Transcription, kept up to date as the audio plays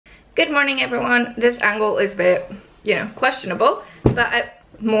Good morning, everyone. This angle is a bit, questionable, but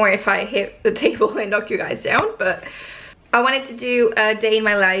more if I hit the table and knock you guys down. But I wanted to do a day in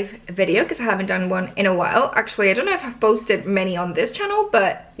my life video because I haven't done one in a while. Actually, I don't know if I've posted many on this channel,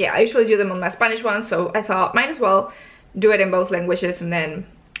 but yeah, I usually do them on my Spanish one, so I thought might as well do it in both languages, and then,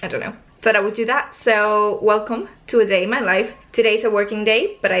 I don't know, thought I would do that. So welcome to a day in my life. Today's a working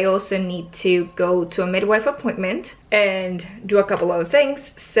day, but I also need to go to a midwife appointment and do a couple other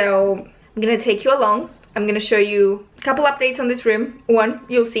things. So I'm gonna take you along. I'm gonna show you a couple updates on this room. One,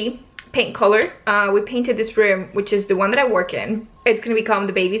 you'll see paint color. We painted this room, which is the one that I work in. It's gonna become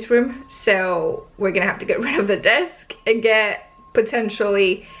the baby's room, so we're gonna have to get rid of the desk and get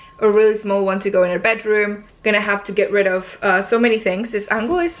potentially a really small one to go in our bedroom. Gonna have to get rid of so many things. This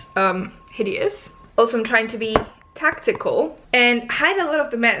angle is hideous. Also, I'm trying to be tactical and hide a lot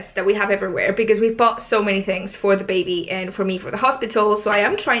of the mess that we have everywhere because we bought so many things for the baby and for me for the hospital. So I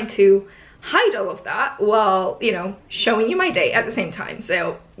am trying to hide all of that while, showing you my day at the same time.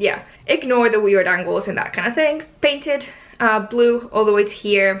 So yeah, ignore the weird angles and that kind of thing. Painted blue all the way to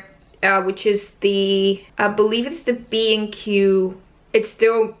here, which is the, I believe it's the B&Q. It's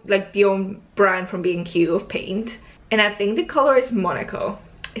still like the own brand from B&Q of paint. And I think the color is Monaco,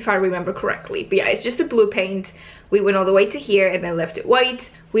 if I remember correctly. But yeah, it's just a blue paint. We went all the way to here and then left it white.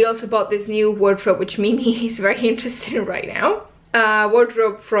 We also bought this new wardrobe, which Mimi is very interested in right now.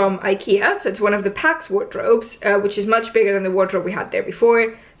 Wardrobe from IKEA. So it's one of the Pax wardrobes, which is much bigger than the wardrobe we had there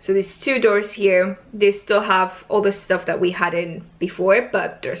before. So these two doors here, they still have all the stuff that we had in before,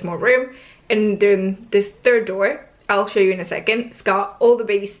 but there's more room. And then this third door, I'll show you in a second, it's got all the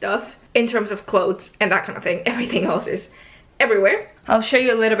baby stuff in terms of clothes and that kind of thing. Everything else is everywhere. I'll show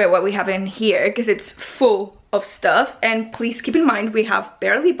you a little bit what we have in here because it's full of stuff, and please keep in mind we have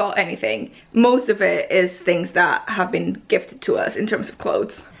barely bought anything. Most of it is things that have been gifted to us in terms of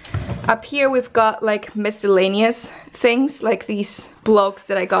clothes. Up here we've got like miscellaneous things, like these blocks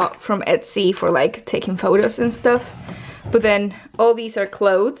that I got from Etsy for like taking photos and stuff. But then all these are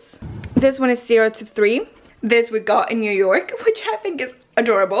clothes. This one is 0 to 3. This we got in New York, which I think is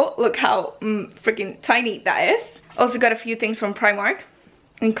adorable. Look how freaking tiny that is. Also got a few things from Primark,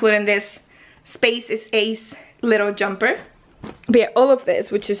 including this Space is Ace little jumper. But yeah, all of this,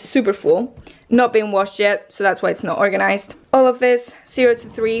 which is super full, not been washed yet, so that's why it's not organized. All of this, 0 to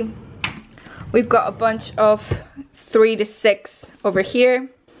 3. We've got a bunch of 3 to 6 over here,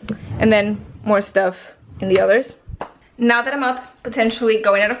 and then more stuff in the others. Now that I'm up, potentially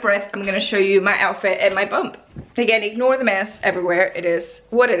going out of breath, I'm gonna show you my outfit and my bump. Again, ignore the mess everywhere. It is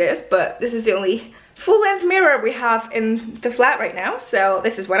what it is, but this is the only full-length mirror we have in the flat right now, so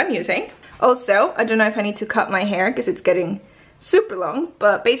this is what I'm using. Also, I don't know if I need to cut my hair because it's getting super long,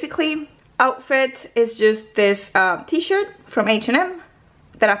 but basically, outfit is just this t-shirt from H&M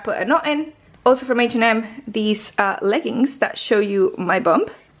that I put a knot in. Also from H&M, these leggings that show you my bump,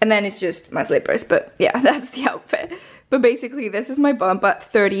 and then it's just my slippers, but yeah, that's the outfit. But basically, this is my bump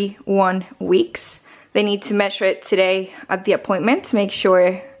at 31 weeks. They need to measure it today at the appointment to make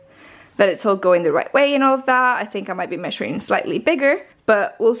sure that it's all going the right way and all of that. I think I might be measuring slightly bigger,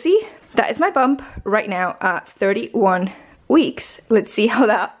 but we'll see. That is my bump right now at 31 weeks. Let's see how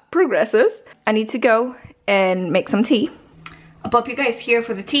that progresses. I need to go and make some tea. I'll pop you guys here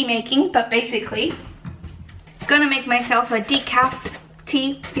for the tea making, but basically, gonna make myself a decaf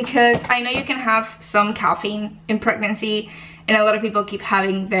tea because I know you can have some caffeine in pregnancy, and a lot of people keep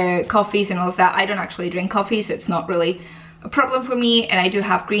having their coffees and all of that. I don't actually drink coffee, so it's not really a problem for me, and I do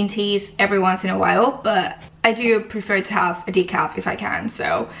have green teas every once in a while, but I do prefer to have a decaf if I can.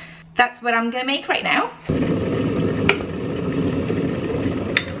 So that's what I'm gonna make right now.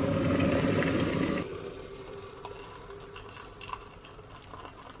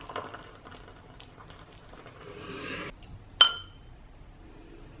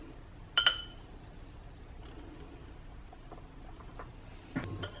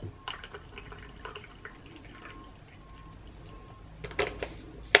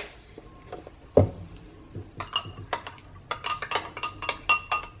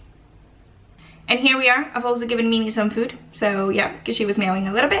 And here we are. I've also given Mimi some food, so yeah, because she was meowing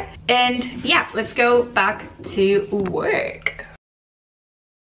a little bit. And yeah, let's go back to work.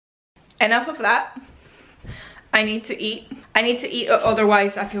 Enough of that. I need to eat. I need to eat, or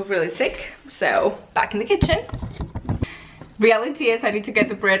otherwise I feel really sick. So back in the kitchen. Reality is I need to get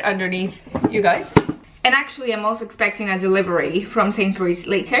the bread underneath you guys. And actually I'm also expecting a delivery from Sainsbury's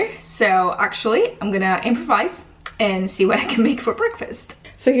later. So actually I'm gonna improvise and see what I can make for breakfast.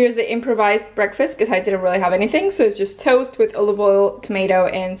 So here's the improvised breakfast because I didn't really have anything. So it's just toast with olive oil, tomato,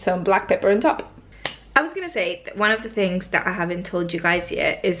 and some black pepper on top. I was gonna say that one of the things that I haven't told you guys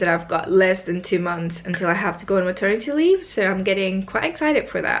yet is that I've got less than 2 months until I have to go on maternity leave, so I'm getting quite excited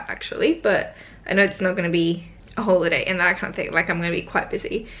for that actually, but I know it's not gonna be a holiday and that kind of thing. Like, I'm gonna be quite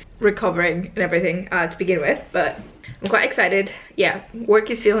busy recovering and everything to begin with, but I'm quite excited. Yeah,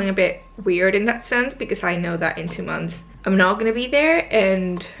 work is feeling a bit weird in that sense because I know that in 2 months I'm not gonna be there,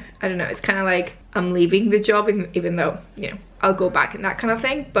 and I don't know, it's kind of like I'm leaving the job even though, you know, I'll go back and that kind of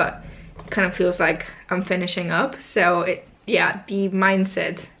thing, but it kind of feels like I'm finishing up. So yeah, the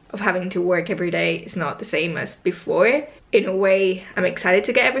mindset of having to work every day is not the same as before. In a way, I'm excited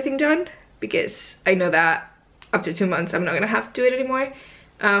to get everything done because I know that after 2 months I'm not gonna have to do it anymore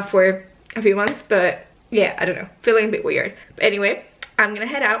for a few months, but yeah, I don't know, feeling a bit weird. But anyway, I'm gonna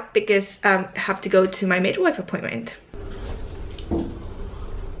head out because I have to go to my midwife appointment.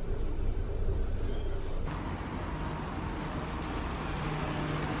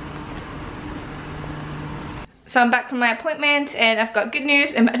 So I'm back from my appointment and I've got good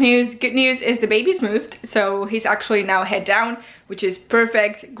news and bad news. Good news is the baby's moved, so he's actually now head down, which is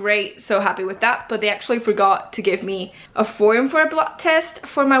perfect, great, so happy with that. But they actually forgot to give me a form for a blood test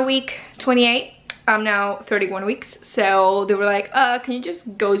for my week 28. I'm now 31 weeks, so they were like, can you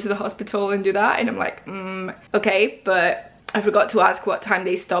just go to the hospital and do that? And I'm like, okay, but I forgot to ask what time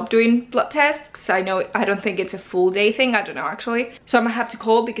they stopped doing blood tests, because I don't think it's a full day thing, I don't know actually. So I'm gonna have to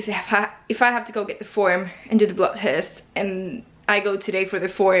call, because if I have to go get the form and do the blood test and I go today for the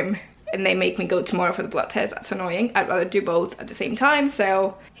form and they make me go tomorrow for the blood test, that's annoying. I'd rather do both at the same time.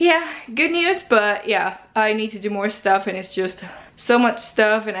 So yeah, good news, but yeah, I need to do more stuff and it's just so much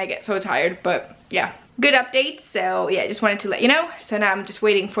stuff and I get so tired, but yeah, good update. So yeah, just wanted to let you know. So now I'm just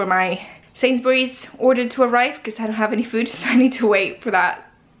waiting for my Sainsbury's order to arrive because I don't have any food, so I need to wait for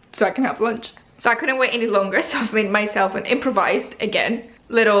that so I can have lunch. So I couldn't wait any longer, so I've made myself an improvised, again,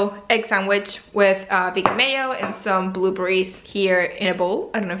 little egg sandwich with vegan mayo and some blueberries here in a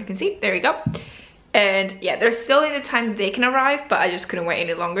bowl. I don't know if you can see, there we go. And yeah, they're still in the time they can arrive, but I just couldn't wait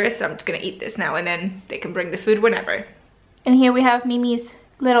any longer, so I'm just gonna eat this now and then they can bring the food whenever. And here we have Mimi's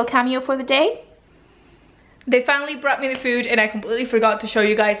little cameo for the day. They finally brought me the food and I completely forgot to show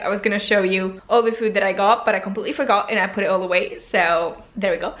you guys. I was gonna show you all the food that I got, but I completely forgot and I put it all away, so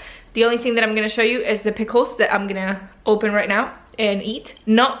there we go. The only thing that I'm gonna show you is the pickles that I'm gonna open right now and eat.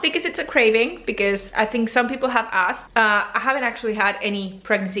 Not because it's a craving, because I think some people have asked. I haven't actually had any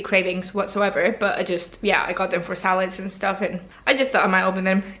pregnancy cravings whatsoever, but I got them for salads and stuff, and I just thought I might open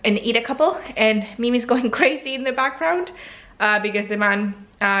them and eat a couple. And Mimi's going crazy in the background because the man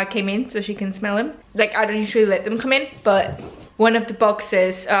came in so she can smell him. Like, I don't usually let them come in, but one of the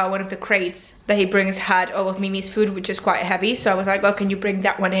boxes, one of the crates that he brings had all of Mimi's food, which is quite heavy. So I was like, oh, can you bring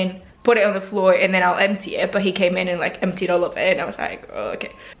that one in, put it on the floor, and then I'll empty it. But he came in and like emptied all of it, and I was like, oh,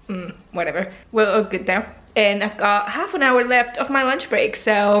 okay, whatever. We're all good now. And I've got half an hour left of my lunch break,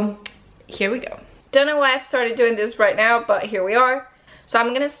 so here we go. Don't know why I've started doing this right now, but here we are. So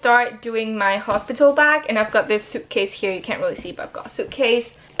I'm gonna start doing my hospital bag, and I've got this suitcase here. You can't really see, but I've got a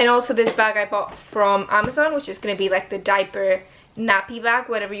suitcase. And also this bag I bought from Amazon, which is gonna be like the diaper nappy bag,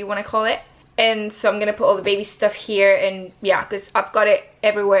 whatever you wanna call it. And so I'm gonna put all the baby stuff here, and yeah, because I've got it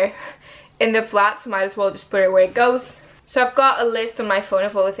everywhere in the flat, so might as well just put it where it goes. So I've got a list on my phone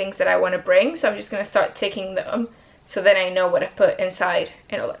of all the things that I wanna bring, so I'm just gonna start ticking them, so then I know what I put inside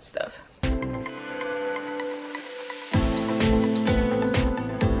and all that stuff.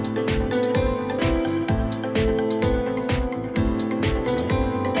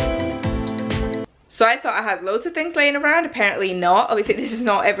 So I thought I had loads of things laying around, apparently not. Obviously this is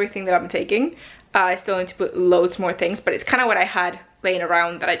not everything that I'm taking. I still need to put loads more things, but it's kind of what I had laying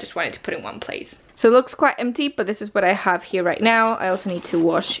around that I just wanted to put in one place. So it looks quite empty, but this is what I have here right now. I also need to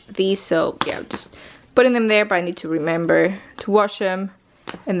wash these, so yeah, just putting them there, but I need to remember to wash them.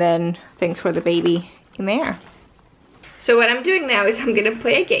 And then things for the baby in there. So what I'm doing now is I'm gonna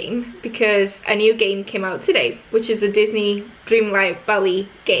play a game, because a new game came out today, which is a Disney Dreamlight Valley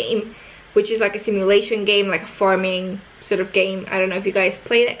game, which is like a simulation game, like a farming sort of game. I don't know if you guys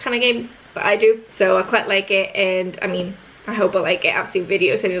play that kind of game, but I do. So I quite like it, and I mean, I hope I like it. I've seen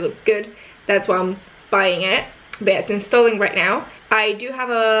videos and it looks good. That's why I'm buying it. But yeah, it's installing right now. I do have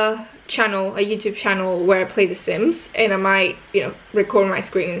a channel, a YouTube channel where I play The Sims, and I might, you know, record my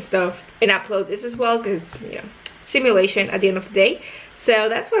screen and stuff and upload this as well, because, you know, simulation at the end of the day. So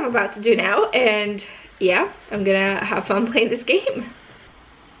that's what I'm about to do now, and yeah, I'm gonna have fun playing this game.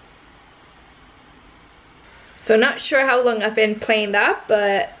 So not sure how long I've been playing that,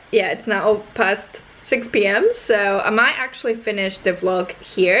 but yeah, it's now past 6 p.m. so I might actually finish the vlog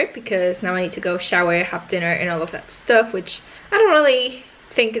here, because now I need to go shower, have dinner and all of that stuff, which I don't really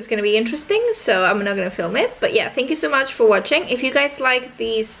think it's gonna be interesting, so I'm not gonna film it. But yeah, thank you so much for watching. If you guys like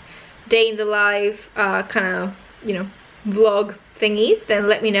these day in the life kind of, you know, vlog thingies, then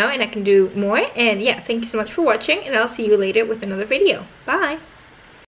let me know and I can do more. And yeah, thank you so much for watching, and I'll see you later with another video. Bye.